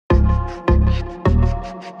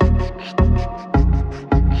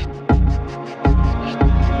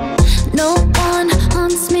No one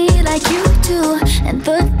haunts me like you do. In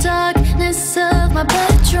the darkness of my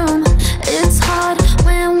bedroom, it's hard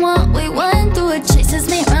when what we went through, it chases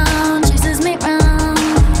me round, chases me round.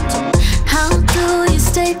 How do you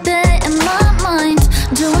stay there in my mind,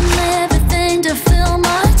 doing everything to fill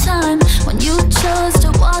my time, when you chose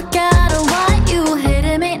to walk out of why you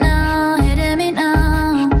hitting me now, hitting me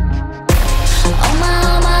now. Oh my,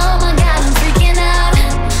 oh my, oh my God, I'm freaking out.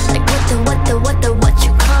 Like what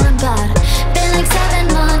you calling about? Been like 7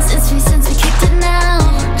 months since we kicked it now.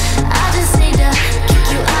 I just need to kick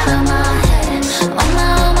you out of my head. Oh my,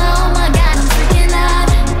 oh my, oh my God, I'm freaking out.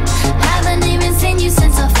 Haven't even seen you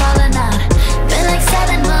since I've fallen out. Been like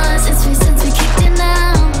 7 months since we kicked it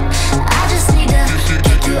now. I just need to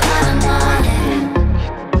kick you out of my head.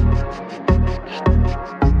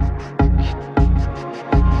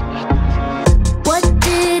 What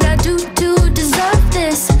did I do to deserve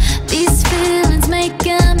this? These feelings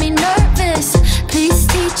making me nervous. Please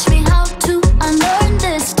teach me how to unlearn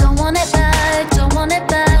this. Don't want it back, don't want it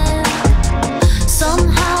back.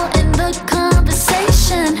 Somehow in the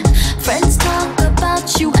conversation, friends talk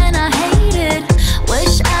about you and I hate it.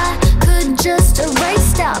 Wish I could just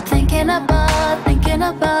erase out thinking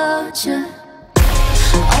about you.